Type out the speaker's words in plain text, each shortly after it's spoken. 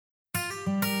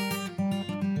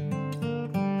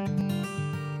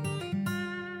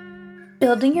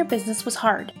Building your business was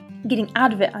hard. Getting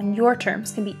out of it on your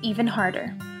terms can be even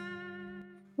harder.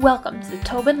 Welcome to the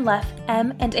Tobin Leff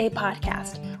M&A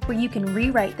podcast, where you can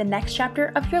rewrite the next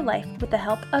chapter of your life with the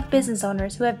help of business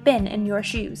owners who have been in your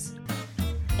shoes.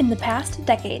 In the past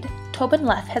decade, Tobin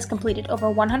Leff has completed over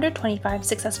 125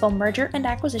 successful merger and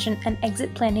acquisition and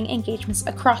exit planning engagements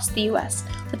across the U.S.,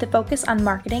 with a focus on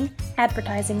marketing,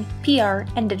 advertising, PR,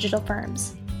 and digital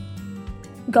firms.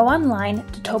 Go online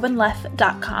to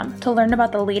tobinleff.com to learn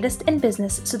about the latest in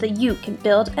business so that you can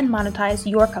build and monetize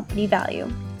your company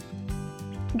value.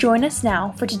 Join us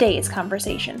now for today's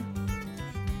conversation.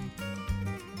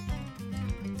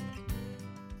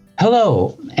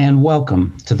 Hello, and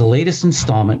welcome to the latest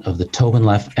installment of the Tobin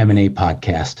Leff M&A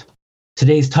podcast.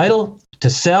 Today's title, To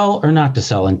Sell or Not to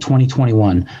Sell in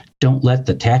 2021, Don't Let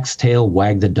the Tax Tail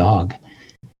Wag the Dog.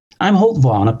 I'm Holt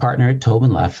Vaughn, a partner at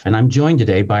Tobin Leff, and I'm joined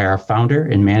today by our founder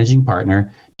and managing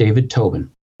partner, David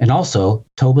Tobin, and also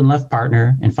Tobin Leff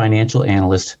partner and financial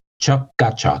analyst, Chuck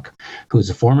Gottschalk, who is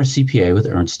a former CPA with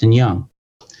Ernst & Young.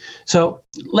 So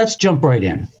let's jump right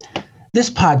in.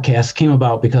 This podcast came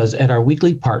about because at our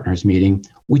weekly partners meeting,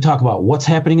 we talk about what's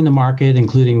happening in the market,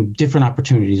 including different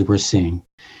opportunities we're seeing.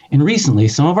 And recently,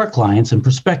 some of our clients and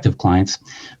prospective clients,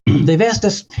 they've asked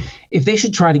us if they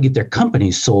should try to get their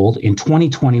companies sold in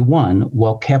 2021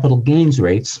 while capital gains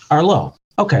rates are low.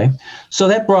 Okay, so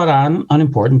that brought on an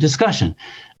important discussion.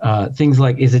 Things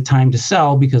like, is it time to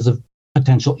sell because of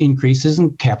potential increases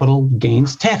in capital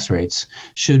gains tax rates?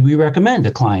 Should we recommend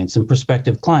to clients and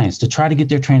prospective clients to try to get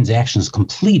their transactions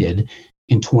completed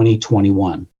in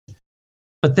 2021?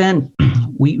 But then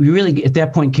we really, at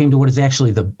that point, came to what is actually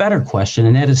the better question,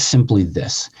 and that is simply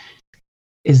this.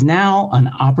 Is now an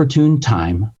opportune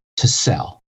time to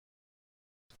sell?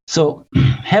 So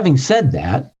having said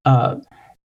that,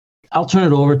 I'll turn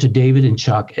it over to David and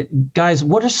Chuck. Guys,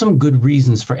 what are some good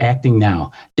reasons for acting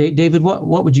now? David,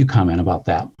 what would you comment about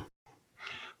that?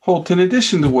 Holt, in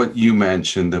addition to what you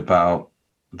mentioned about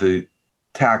the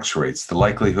tax rates, the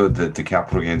likelihood that the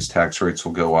capital gains tax rates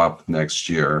will go up next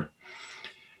year,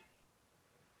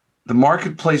 the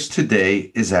marketplace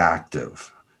today is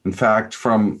active. In fact,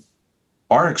 from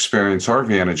our experience, our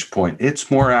vantage point, it's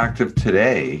more active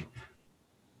today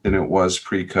than it was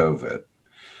pre-COVID.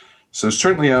 So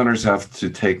certainly owners have to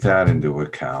take that into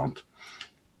account.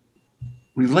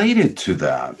 Related to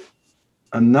that,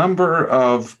 a number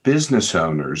of business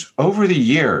owners over the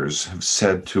years have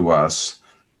said to us,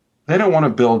 they don't want to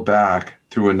build back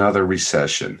through another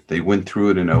recession. They went through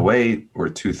it in 2008 or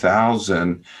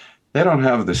 2000. They don't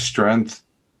have the strength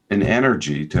and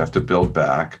energy to have to build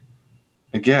back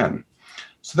again.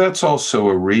 So that's also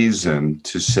a reason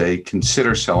to say,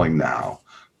 consider selling now.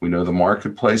 We know the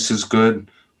marketplace is good.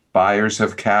 Buyers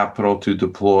have capital to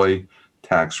deploy.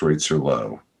 Tax rates are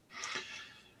low.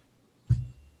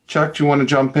 Chuck, do you want to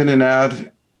jump in and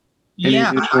add any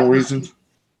additional reasons?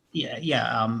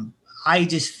 I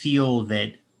just feel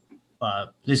that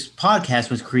this podcast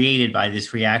was created by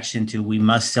this reaction to we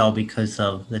must sell because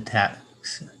of the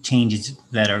tax changes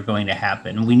that are going to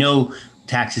happen. We know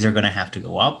taxes are going to have to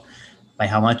go up. By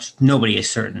how much, nobody is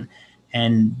certain.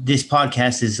 And this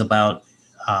podcast is about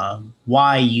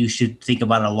why you should think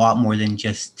about a lot more than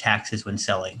just taxes when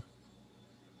selling.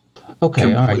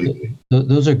 Okay, all right.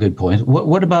 Those are good points.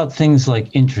 What about things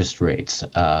like interest rates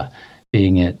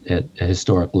being at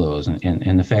historic lows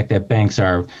and the fact that banks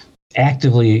are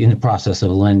actively in the process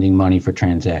of lending money for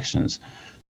transactions?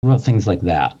 What about things like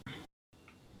that?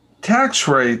 Tax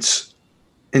rates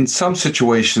in some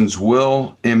situations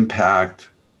will impact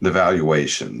the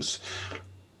valuations.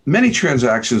 Many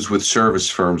transactions with service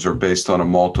firms are based on a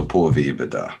multiple of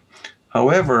EBITDA.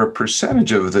 However, a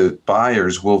percentage of the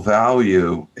buyers will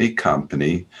value a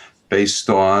company based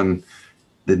on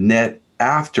the net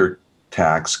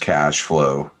after-tax cash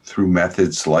flow through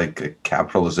methods like a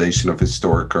capitalization of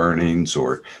historic earnings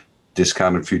or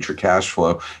discounted future cash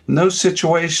flow. In those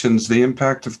situations, the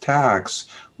impact of tax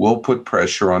will put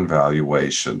pressure on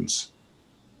valuations.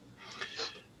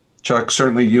 Chuck,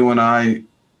 certainly you and I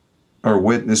are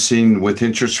witnessing, with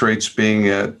interest rates being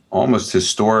at almost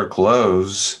historic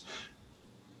lows,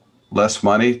 less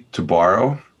money to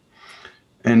borrow.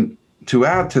 And to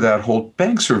add to that, Holt,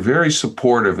 banks are very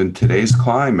supportive in today's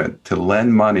climate to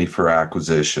lend money for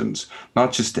acquisitions,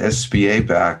 not just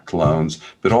SBA-backed loans,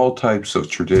 but all types of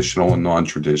traditional and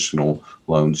non-traditional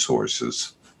loan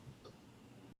sources.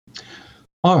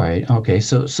 All right. Okay.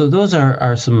 So those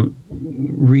are some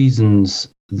reasons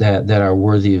that are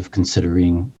worthy of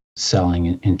considering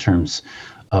selling in terms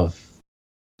of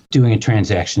doing a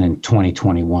transaction in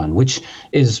 2021, which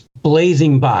is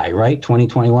blazing by, right?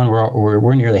 2021,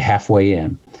 we're nearly halfway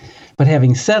in. But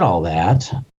having said all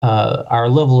that, our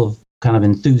level of kind of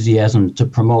enthusiasm to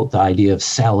promote the idea of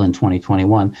sell in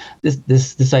 2021,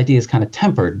 this idea is kind of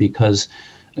tempered because,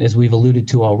 as we've alluded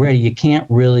to already, you can't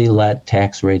really let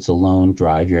tax rates alone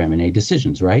drive your M&A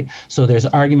decisions, right? So there's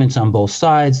arguments on both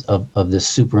sides of this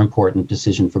super important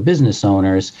decision for business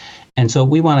owners. And so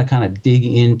we want to kind of dig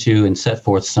into and set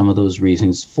forth some of those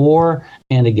reasons for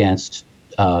and against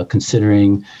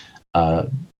considering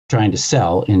trying to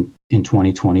sell in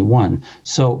 2021.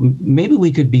 So maybe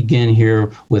we could begin here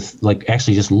with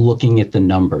actually just looking at the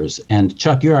numbers. And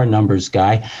Chuck, you're our numbers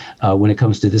guy when it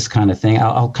comes to this kind of thing.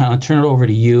 I'll kind of turn it over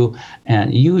to you.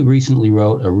 And you recently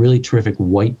wrote a really terrific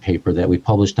white paper that we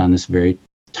published on this very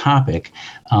topic.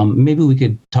 Maybe we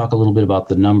could talk a little bit about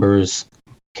the numbers,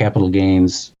 capital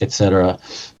gains, et cetera,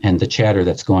 and the chatter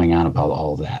that's going on about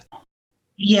all of that.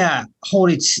 Yeah,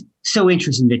 Holt, it's so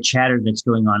interesting, the chatter that's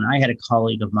going on. I had a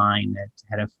colleague of mine that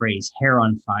had a phrase, hair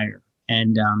on fire.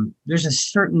 And there's a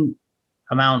certain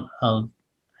amount of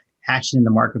action in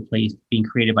the marketplace being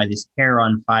created by this hair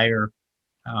on fire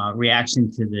reaction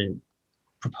to the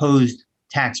proposed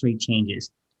tax rate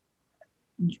changes.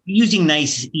 Using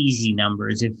nice, easy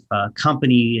numbers, if a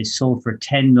company is sold for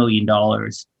 $10 million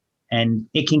and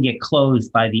it can get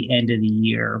closed by the end of the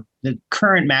year, the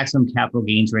current maximum capital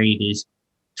gains rate is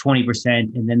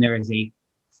 20%, and then there is a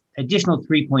additional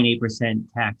 3.8%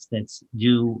 tax that's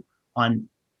due on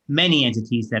many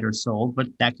entities that are sold, but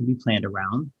that can be planned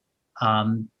around.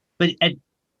 But at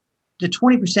the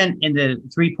 20% and the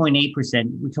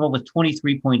 3.8%, we come up with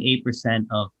 23.8%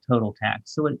 of total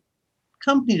tax. So a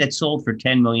company that sold for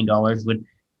 $10 million would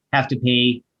have to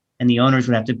pay, and the owners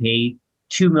would have to pay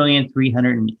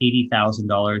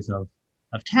 $2,380,000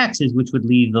 of taxes, which would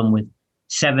leave them with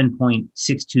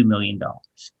 $7.62 million.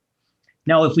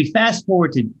 Now, if we fast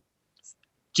forward to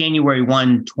January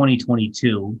 1,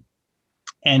 2022,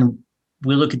 and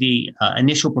we look at the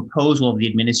initial proposal of the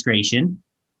administration,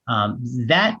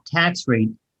 that tax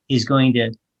rate is going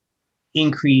to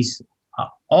increase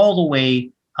all the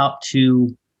way up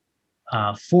to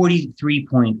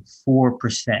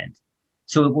 43.4%.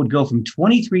 So it would go from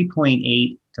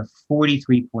 23.8 to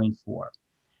 43.4.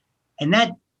 And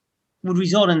that would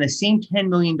result in the same $10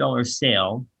 million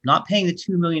sale, not paying the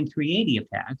 $2,380,000 of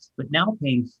tax, but now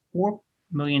paying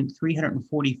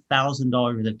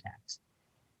 $4,340,000 of tax.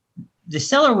 The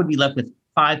seller would be left with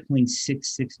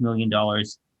 $5.66 million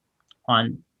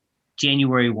on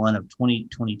January 1 of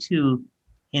 2022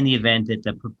 in the event that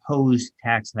the proposed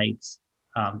tax hikes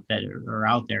that are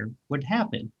out there would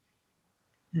happen.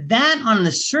 That on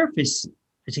the surface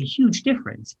is a huge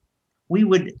difference. We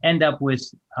would end up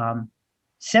with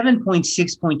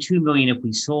 $7.6 million if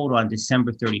we sold on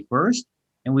December 31st,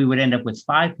 and we would end up with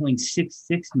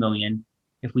 $5.66 million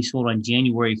if we sold on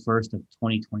January 1st of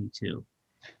 2022.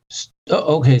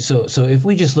 Okay, so if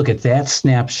we just look at that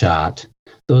snapshot,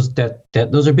 those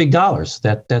are big dollars.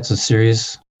 That's a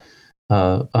serious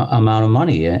amount of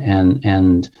money,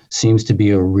 and seems to be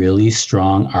a really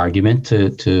strong argument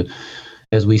to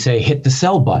as we say, hit the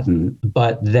sell button.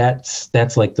 But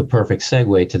that's like the perfect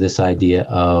segue to this idea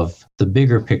of the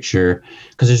bigger picture,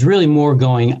 because there's really more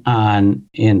going on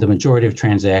in the majority of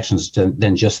transactions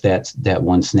than just that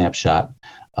one snapshot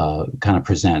kind of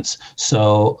presents.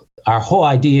 So our whole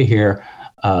idea here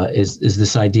is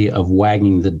this idea of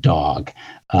wagging the dog.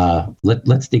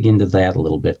 Let's dig into that a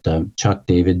little bit. Chuck,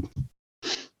 David.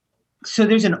 So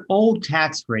there's an old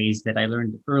tax phrase that I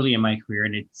learned early in my career,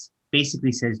 and it's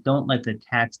basically says, don't let the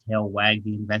tax tail wag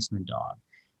the investment dog.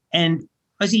 And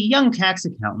as a young tax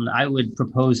accountant, I would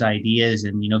propose ideas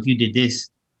and, if you did this,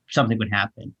 something would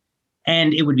happen.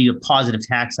 And it would be a positive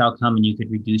tax outcome and you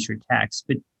could reduce your tax.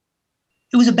 But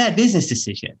it was a bad business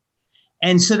decision.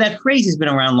 And so that phrase has been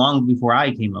around long before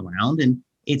I came around. And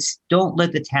it's don't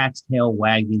let the tax tail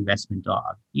wag the investment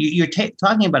dog. You're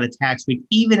talking about a tax rate,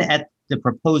 even at the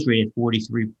proposed rate at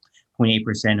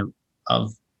 43.8%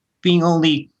 of being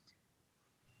only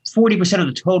 40% of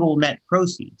the total net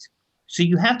proceeds. So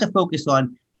you have to focus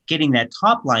on getting that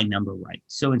top line number right.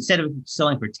 So instead of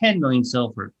selling for 10 million,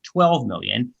 sell for 12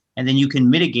 million, and then you can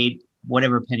mitigate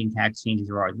whatever pending tax changes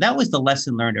there are. That was the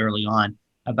lesson learned early on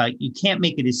about you can't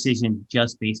make a decision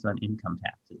just based on income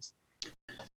taxes.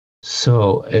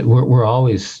 So we're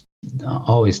always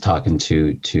talking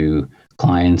to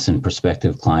clients and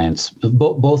prospective clients,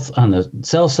 both on the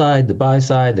sell side, the buy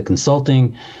side, the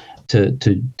consulting,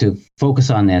 to focus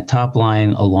on that top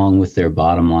line along with their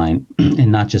bottom line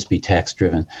and not just be tax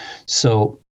driven.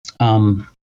 So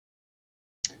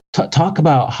talk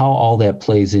about how all that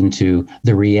plays into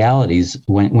the realities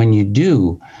when you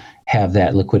do have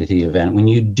that liquidity event, when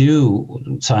you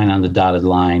do sign on the dotted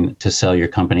line to sell your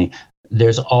company.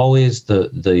 there's always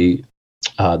the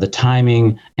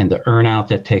timing and the earnout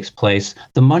that takes place.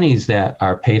 The monies that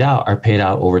are paid out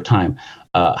over time.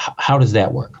 How does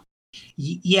that work?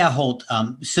 Yeah, Holt.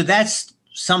 So that's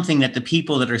something that the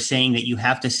people that are saying that you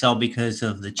have to sell because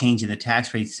of the change in the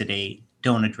tax rates today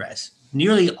don't address.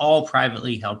 Nearly all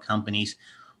privately held companies,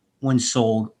 when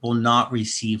sold, will not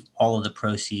receive all of the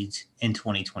proceeds in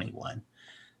 2021.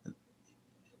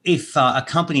 If a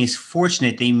company is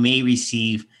fortunate, they may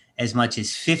receive as much as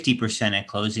 50% at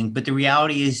closing, but the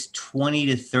reality is 20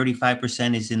 to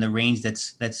 35% is in the range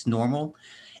that's normal.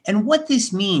 And what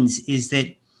this means is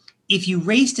that if you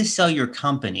race to sell your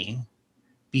company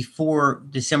before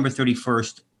December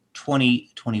 31st,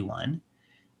 2021,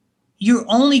 you're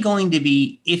only going to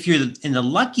be, if you're in the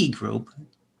lucky group,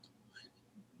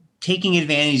 taking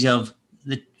advantage of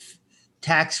the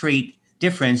tax rate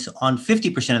difference on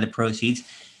 50% of the proceeds,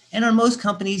 and on most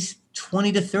companies,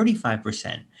 20 to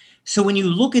 35%. So when you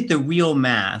look at the real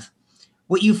math,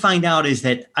 what you find out is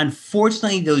that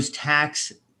unfortunately, those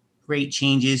tax rate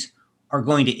changes are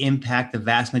going to impact the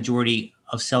vast majority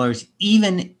of sellers,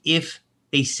 even if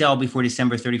they sell before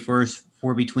December 31st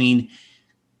for between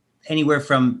anywhere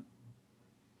from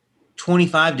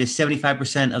 25 to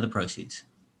 75% of the proceeds.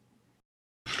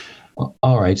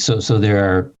 All right. So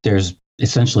there's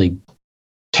essentially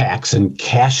tax and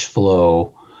cash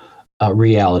flow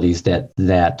realities that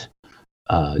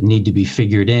need to be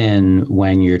figured in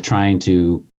when you're trying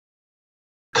to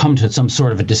come to some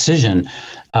sort of a decision.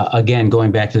 Again,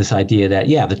 going back to this idea that,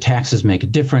 the taxes make a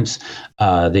difference.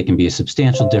 They can be a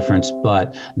substantial difference,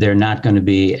 but they're not going to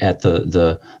be at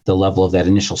the level of that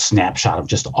initial snapshot of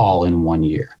just all in 1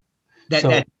 year.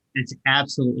 That's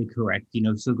absolutely correct.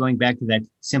 So going back to that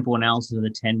simple analysis of the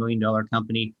 $10 million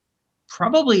company,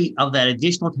 probably of that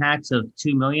additional tax of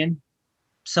 $2 million,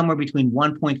 somewhere between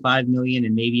 1.5 million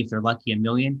and maybe if they're lucky, $1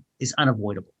 million is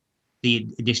unavoidable,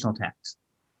 the additional tax.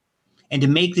 And to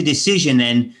make the decision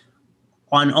then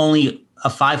on only a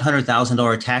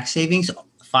 $500,000 tax savings,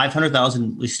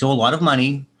 $500,000 is still a lot of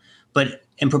money, but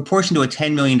in proportion to a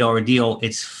 $10 million deal,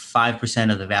 it's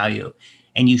 5% of the value.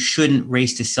 And you shouldn't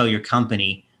race to sell your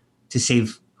company to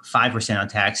save 5% on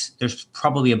tax. There's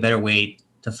probably a better way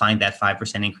to find that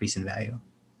 5% increase in value.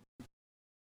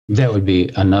 That would be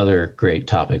another great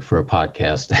topic for a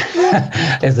podcast.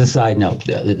 As a side note,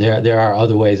 there are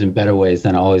other ways and better ways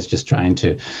than always just trying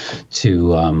to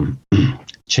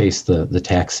chase the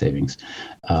tax savings.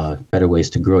 Better ways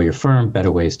to grow your firm,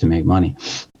 better ways to make money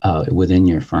within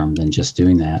your firm than just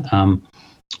doing that.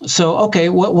 So, okay,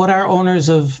 what are owners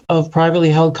of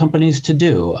privately held companies to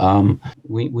do?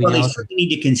 They certainly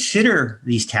need to consider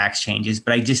these tax changes,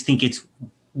 but I just think it's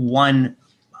one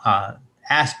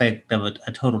aspect of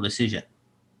a total decision.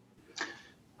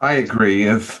 I agree.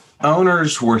 If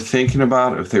owners were thinking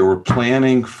about, if they were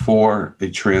planning for a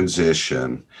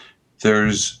transition,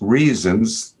 there's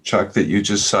reasons, Chuck, that you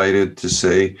just cited to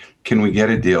say, can we get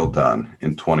a deal done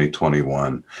in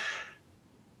 2021?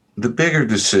 The bigger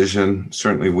decision,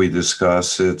 certainly we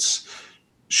discuss, it's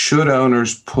should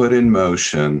owners put in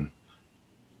motion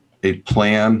a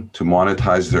plan to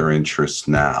monetize their interests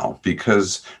now?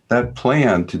 Because that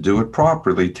plan, to do it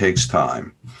properly, takes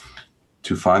time.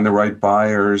 To find the right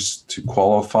buyers, to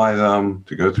qualify them,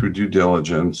 to go through due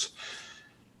diligence,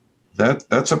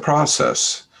 that's a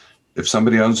process. If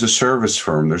somebody owns a service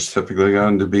firm, there's typically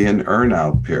going to be an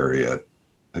earn-out period.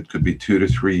 That could be 2 to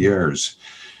 3 years.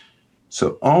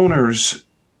 So owners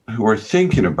who are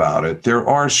thinking about it, there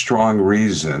are strong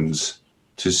reasons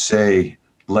to say,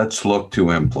 let's look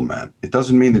to implement. It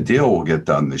doesn't mean the deal will get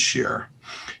done this year.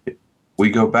 We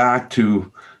go back to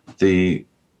the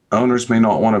owners may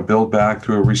not want to build back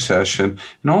through a recession,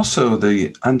 and also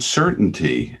the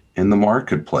uncertainty in the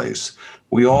marketplace.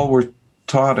 We all were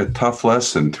taught a tough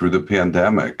lesson through the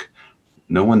pandemic.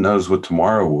 No one knows what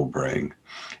tomorrow will bring.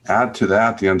 Add to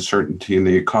that the uncertainty in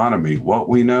the economy. What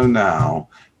we know now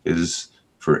is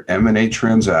for M&A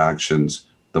transactions,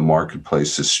 the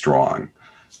marketplace is strong.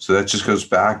 So that just goes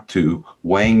back to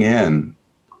weighing in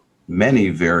many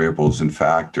variables and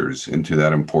factors into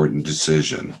that important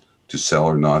decision to sell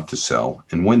or not to sell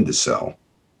and when to sell.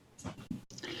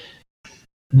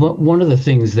 One of the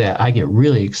things that I get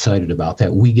really excited about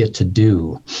that we get to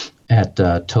do at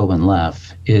Tobin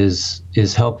Leff is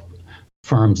help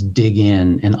firms dig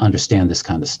in and understand this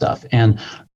kind of stuff. And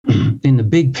in the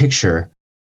big picture,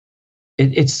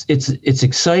 it's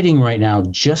exciting right now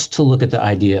just to look at the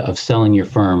idea of selling your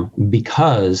firm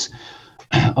because,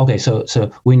 okay,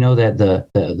 so we know that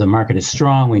the market is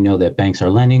strong. We know that banks are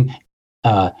lending.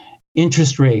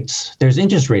 interest rates, there's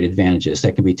interest rate advantages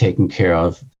that can be taken care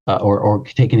of or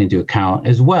taken into account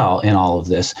as well in all of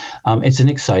this. It's an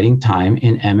exciting time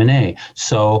in M&A.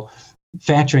 So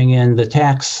factoring in the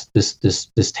tax,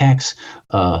 this tax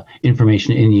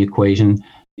information in the equation,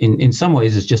 in some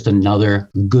ways is just another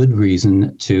good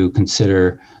reason to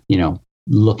consider,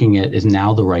 looking at, is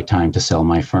now the right time to sell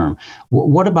my firm?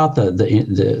 What about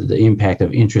the impact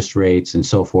of interest rates and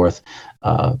so forth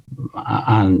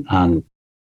on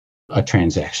a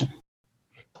transaction?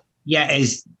 Yeah,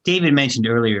 as David mentioned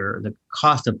earlier, the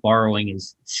cost of borrowing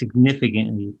is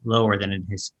significantly lower than it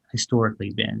has historically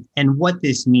been. And what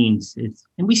this means is,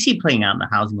 and we see playing out in the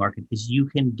housing market, is you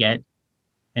can get,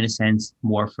 in a sense,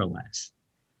 more for less,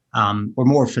 or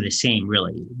more for the same,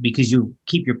 really, because you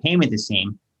keep your payment the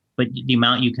same, but the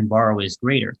amount you can borrow is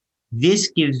greater. This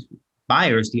gives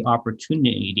buyers the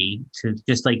opportunity to,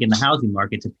 just like in the housing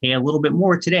market, to pay a little bit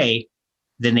more today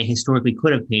than they historically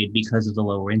could have paid because of the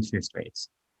lower interest rates.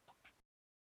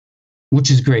 Which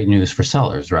is great news for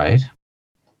sellers, right?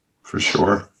 For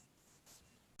sure.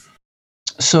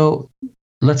 So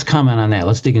let's comment on that.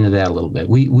 Let's dig into that a little bit.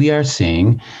 We are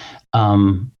seeing,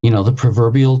 the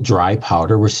proverbial dry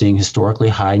powder. We're seeing historically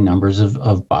high numbers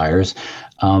of buyers.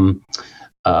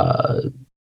 That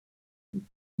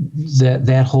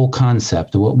whole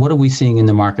concept, what are we seeing in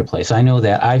the marketplace? I know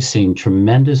that I've seen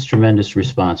tremendous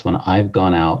response when I've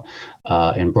gone out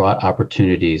and brought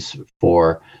opportunities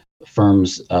for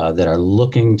firms that are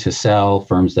looking to sell,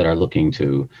 firms that are looking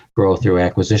to grow through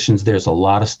acquisitions. There's a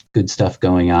lot of good stuff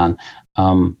going on.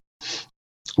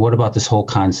 What about this whole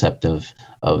concept of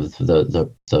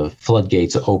the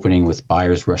floodgates opening with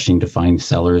buyers rushing to find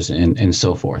sellers and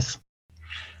so forth?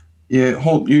 Yeah,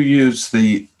 Holt, you use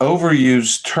the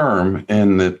overused term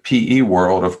in the PE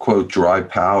world of, quote, dry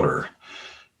powder,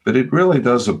 but it really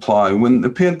does apply. When the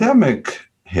pandemic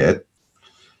hit,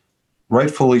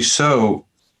 rightfully so,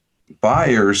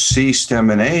 buyers ceased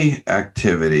M&A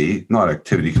activity, not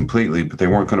activity completely, but they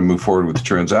weren't going to move forward with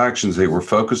transactions. They were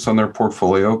focused on their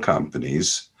portfolio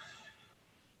companies.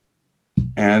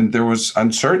 And there was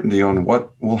uncertainty on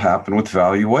what will happen with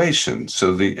valuation.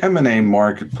 So the M&A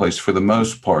marketplace, for the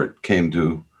most part, came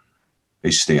to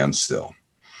a standstill.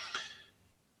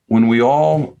 When we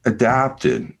all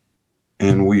adapted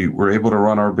and we were able to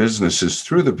run our businesses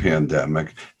through the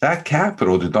pandemic, that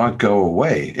capital did not go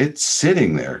away. It's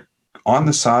sitting there on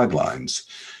the sidelines.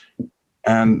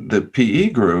 And the PE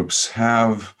groups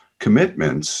have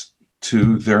commitments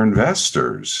to their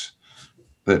investors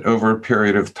that over a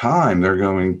period of time, they're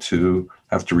going to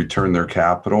have to return their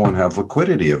capital and have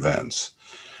liquidity events.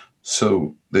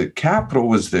 So the capital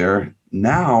was there.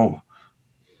 Now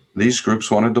these groups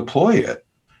want to deploy it.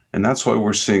 And that's why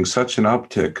we're seeing such an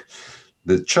uptick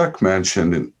that Chuck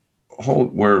mentioned,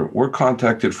 where we're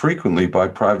contacted frequently by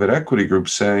private equity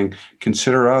groups saying,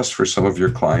 consider us for some of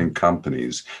your client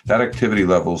companies. That activity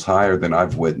level is higher than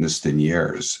I've witnessed in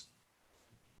years.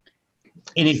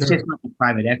 And it's just not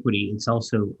private equity. It's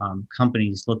also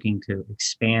companies looking to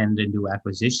expand and do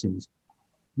acquisitions.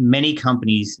 Many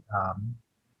companies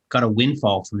got a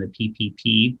windfall from the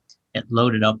PPP. It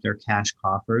loaded up their cash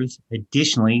coffers.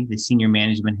 Additionally, the senior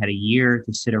management had a year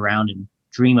to sit around and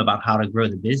dream about how to grow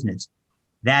the business.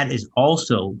 That is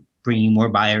also bringing more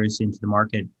buyers into the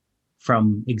market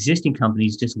from existing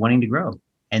companies just wanting to grow.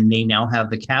 And they now have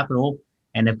the capital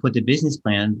and have put the business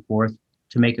plan forth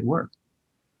to make it work.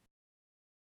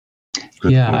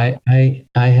 Yeah, I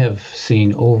have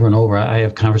seen over and over. I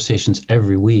have conversations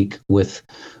every week with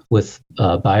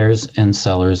buyers and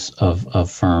sellers of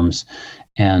firms,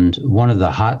 and one of the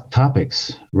hot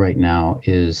topics right now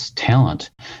is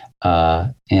talent.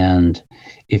 And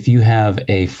if you have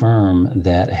a firm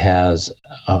that has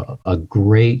a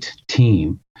great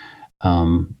team,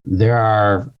 there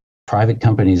are private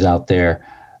companies out there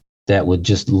that would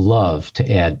just love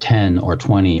to add 10 or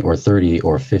 20 or 30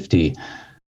 or 50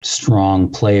 strong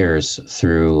players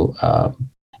through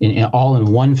all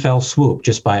in one fell swoop,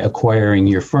 just by acquiring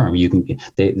your firm. You can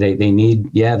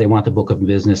they want the book of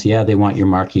business, they want your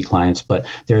marquee clients, but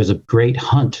there's a great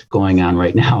hunt going on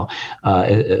right now,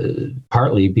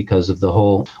 partly because of the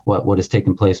whole what has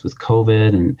taken place with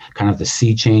COVID and kind of the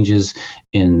sea changes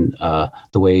in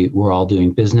the way we're all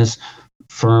doing business.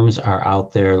 Firms are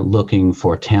out there looking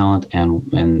for talent,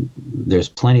 and there's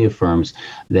plenty of firms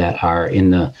that are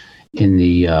in the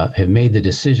have made the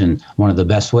decision, one of the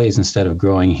best ways, instead of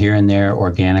growing here and there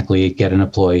organically, get an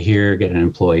employee here, get an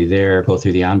employee there, go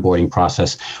through the onboarding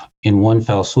process, in one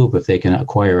fell swoop, if they can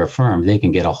acquire a firm, they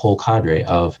can get a whole cadre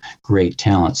of great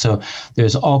talent. So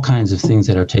there's all kinds of things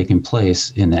that are taking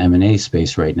place in the M&A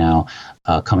space right now,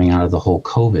 coming out of the whole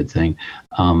COVID thing,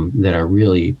 that are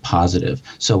really positive.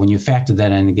 So when you factor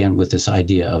that in again with this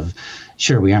idea of,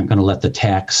 sure, we aren't going to let the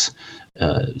tax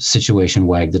situation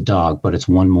wag the dog, but it's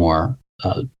one more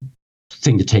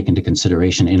thing to take into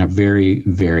consideration in a very,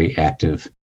 very active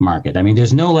market. I mean,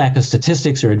 there's no lack of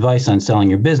statistics or advice on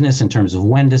selling your business in terms of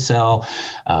when to sell,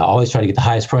 always try to get the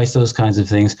highest price, those kinds of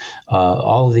things.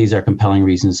 All of these are compelling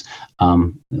reasons.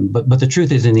 But the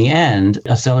truth is, in the end,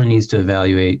 a seller needs to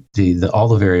evaluate all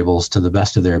the variables to the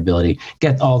best of their ability,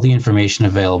 get all the information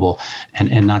available,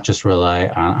 and not just rely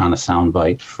on a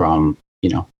soundbite from,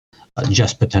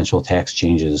 just potential tax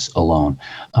changes alone.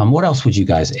 What else would you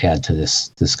guys add to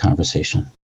this conversation?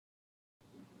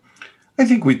 I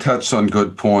think we touched on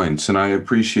good points, and I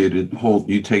appreciated, Holt,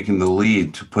 you taking the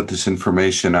lead to put this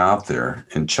information out there,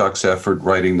 and Chuck's effort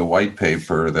writing the white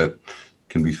paper that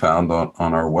can be found on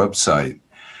our website.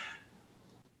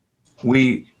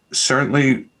 We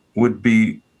certainly would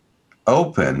be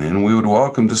open, and we would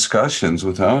welcome discussions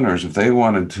with owners if they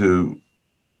wanted to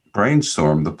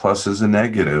brainstorm the pluses and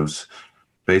negatives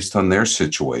based on their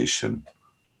situation.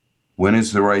 When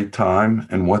is the right time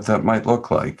and what that might look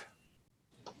like?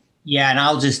 Yeah, and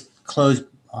I'll just close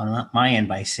on my end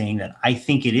by saying that I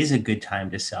think it is a good time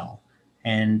to sell.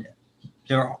 And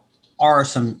there are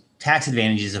some tax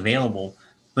advantages available,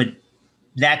 but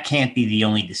that can't be the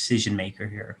only decision maker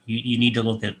here. You need to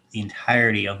look at the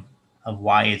entirety of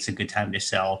why it's a good time to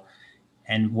sell,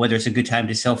 and whether it's a good time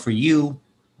to sell for you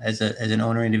as an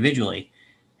owner individually.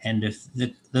 And if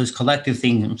those collective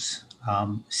things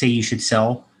say you should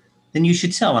sell, then you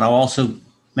should sell. And I'll also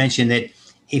mention that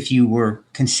if you were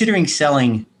considering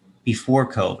selling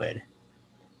before COVID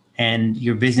and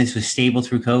your business was stable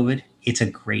through COVID, it's a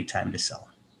great time to sell.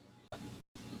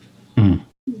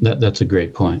 That's a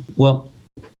great point. Well,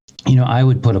 I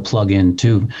would put a plug in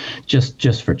too,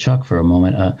 just for Chuck for a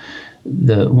moment.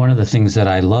 One of the things that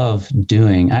I love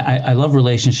doing, I love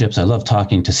relationships. I love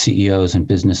talking to CEOs and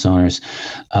business owners.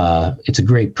 It's a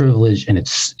great privilege, and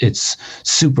it's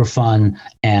super fun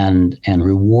and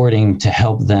rewarding to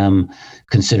help them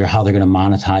consider how they're going to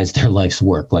monetize their life's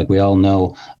work. Like, we all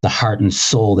know the heart and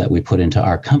soul that we put into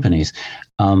our companies.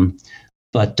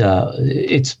 But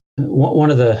it's one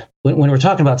of the, when we're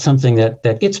talking about something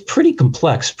that gets pretty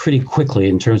complex pretty quickly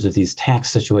in terms of these tax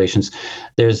situations,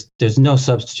 there's no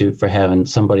substitute for having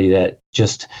somebody that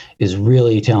just is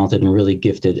really talented and really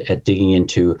gifted at digging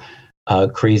into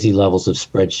crazy levels of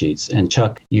spreadsheets. And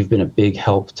Chuck, you've been a big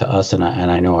help to us, and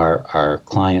I know our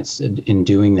clients in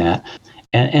doing that.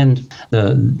 And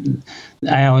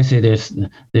I always say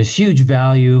there's huge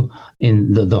value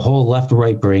in the whole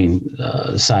left-right brain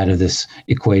side of this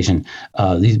equation.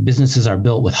 These businesses are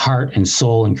built with heart and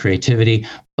soul and creativity,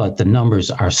 but the numbers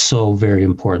are so very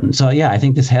important. So yeah, I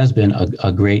think this has been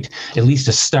a great, at least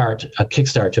a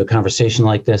kickstart to a conversation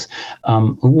like this.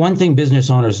 One thing business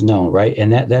owners know, right,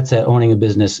 and that's that owning a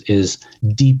business is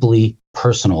deeply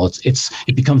personal.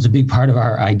 It becomes a big part of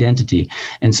our identity.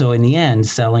 And so in the end,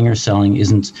 selling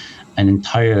isn't an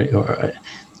entire, or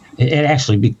it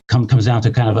actually comes down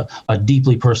to kind of a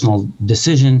deeply personal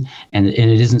decision, and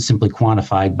it isn't simply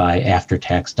quantified by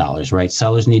after-tax dollars, right?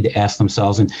 Sellers need to ask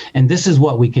themselves, and this is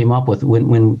what we came up with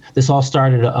when this all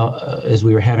started as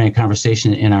we were having a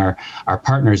conversation in our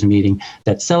partners meeting,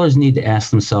 that sellers need to ask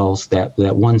themselves that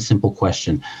one simple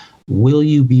question: will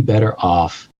you be better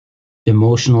off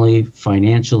emotionally,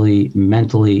 financially,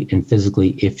 mentally, and physically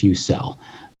if you sell?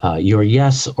 Your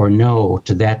yes or no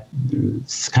to that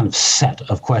kind of set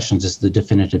of questions is the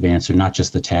definitive answer, not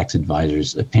just the tax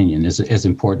advisor's opinion, as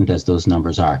important as those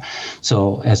numbers are.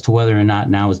 So as to whether or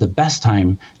not now is the best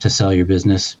time to sell your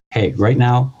business, hey, right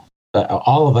now,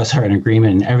 all of us are in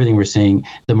agreement, and everything we're seeing,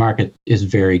 the market is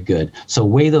very good. So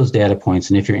weigh those data points,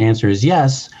 and if your answer is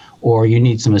yes, or you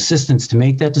need some assistance to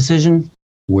make that decision,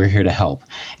 we're here to help.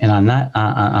 And on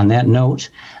that note,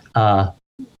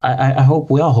 I hope,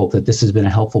 we all hope, that this has been a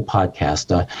helpful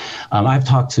podcast. I've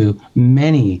talked to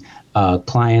many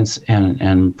clients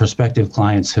and prospective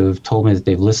clients who have told me that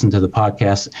they've listened to the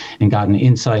podcast and gotten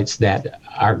insights that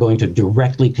are going to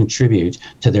directly contribute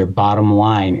to their bottom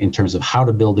line in terms of how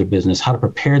to build their business, how to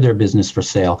prepare their business for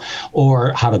sale,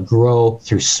 or how to grow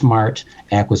through smart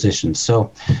acquisitions.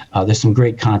 So there's some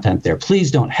great content there.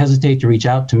 Please don't hesitate to reach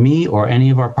out to me or any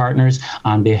of our partners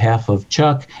on behalf of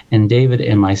Chuck and David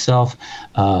and myself.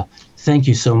 Thank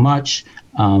you so much.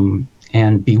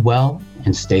 and be well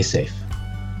and stay safe.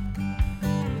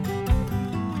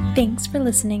 Thanks for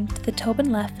listening to the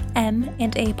Tobin Leff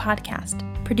M&A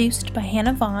podcast, produced by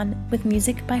Hannah Vaughn with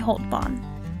music by Holt Vaughn.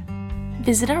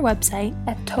 Visit our website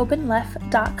at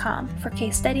tobinleff.com for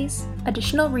case studies,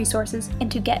 additional resources,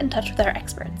 and to get in touch with our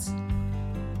experts.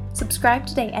 Subscribe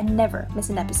today and never miss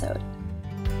an episode.